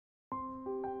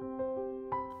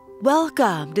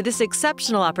Welcome to this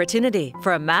exceptional opportunity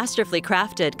for a masterfully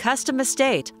crafted custom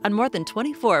estate on more than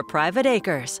 24 private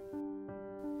acres.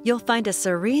 You'll find a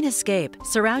serene escape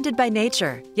surrounded by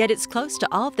nature, yet it's close to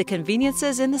all of the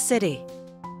conveniences in the city.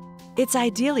 It's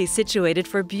ideally situated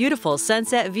for beautiful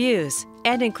sunset views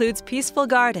and includes peaceful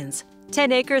gardens,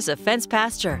 10 acres of fenced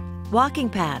pasture, walking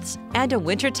paths, and a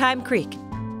wintertime creek.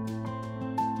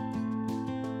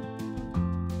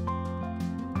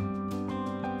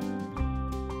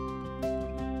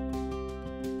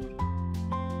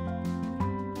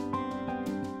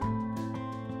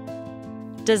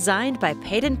 Designed by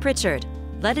Peyton Pritchard,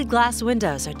 leaded glass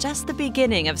windows are just the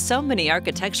beginning of so many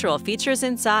architectural features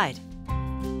inside.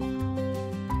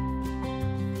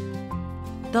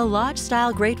 The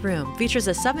lodge-style great room features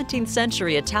a 17th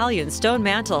century Italian stone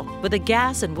mantel with a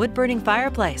gas and wood-burning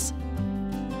fireplace.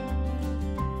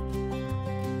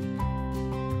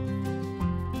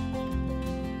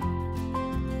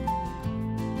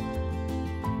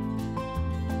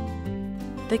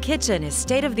 The kitchen is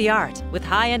state-of-the-art with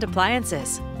high-end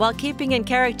appliances while keeping in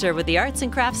character with the arts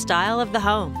and crafts style of the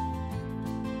home.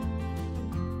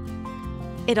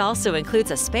 It also includes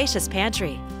a spacious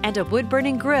pantry and a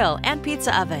wood-burning grill and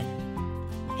pizza oven.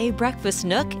 A breakfast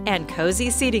nook and cozy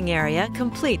seating area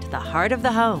complete the heart of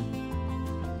the home.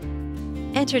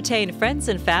 Entertain friends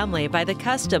and family by the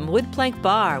custom wood plank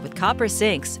bar with copper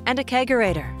sinks and a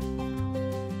kegerator.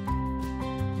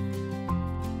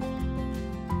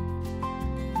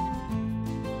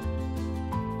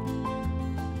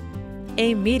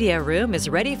 A media room is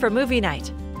ready for movie night.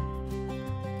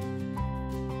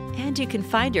 And you can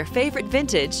find your favorite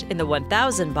vintage in the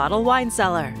 1,000-bottle wine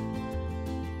cellar.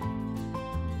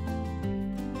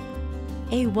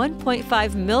 A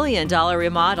 $1.5 million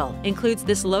remodel includes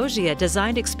this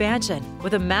loggia-designed expansion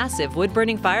with a massive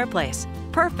wood-burning fireplace,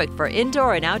 perfect for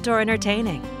indoor and outdoor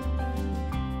entertaining.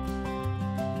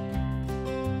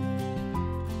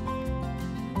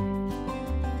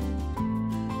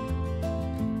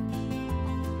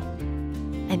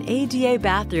 An ADA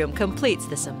bathroom completes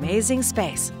this amazing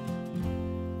space.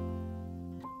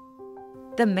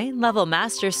 The main-level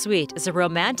master suite is a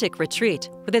romantic retreat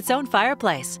with its own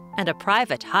fireplace and a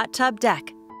private hot tub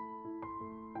deck.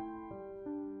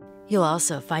 You'll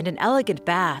also find an elegant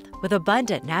bath with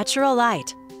abundant natural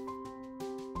light,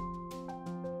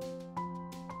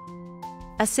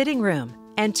 a sitting room,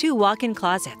 and 2 walk-in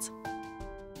closets.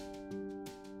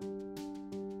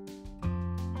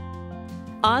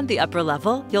 On the upper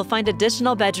level, you'll find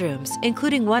additional bedrooms,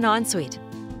 including 1 ensuite.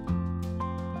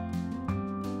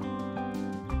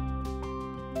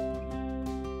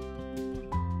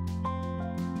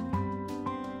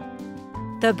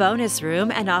 The bonus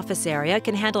room and office area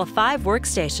can handle 5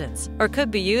 workstations or could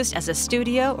be used as a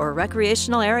studio or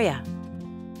recreational area.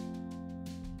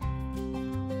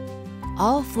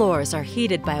 All floors are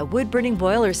heated by a wood-burning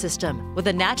boiler system with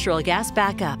a natural gas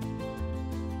backup.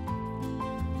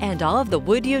 And all of the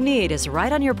wood you need is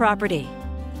right on your property.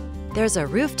 There's a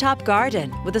rooftop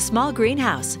garden with a small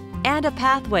greenhouse and a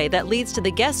pathway that leads to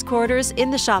the guest quarters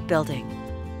in the shop building.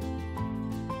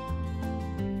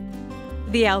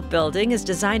 The outbuilding is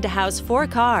designed to house 4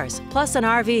 cars plus an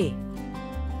RV.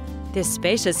 This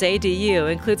spacious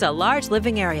ADU includes a large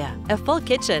living area, a full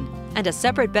kitchen, and a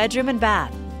separate bedroom and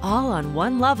bath, all on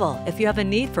 1 level if you have a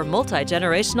need for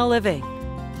multi-generational living.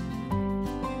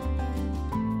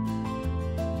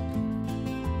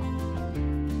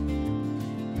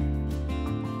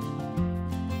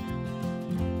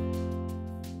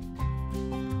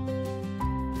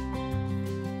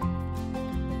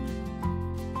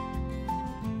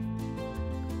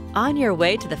 On your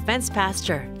way to the fenced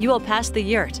pasture, you will pass the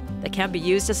yurt that can be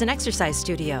used as an exercise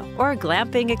studio or a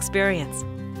glamping experience.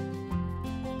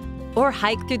 Or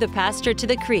hike through the pasture to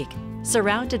the creek,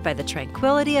 surrounded by the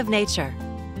tranquility of nature.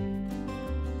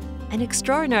 An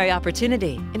extraordinary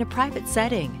opportunity in a private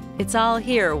setting. It's all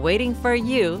here waiting for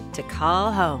you to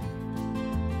call home.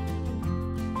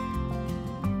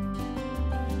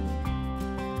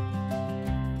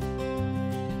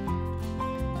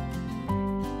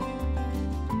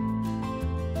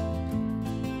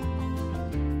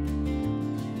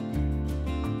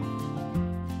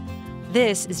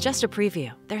 This is just a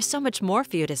preview. There's so much more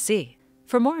for you to see.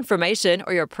 For more information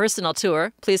or your personal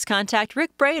tour, please contact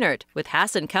Rick Brainerd with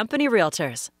Hass & Company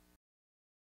Realtors.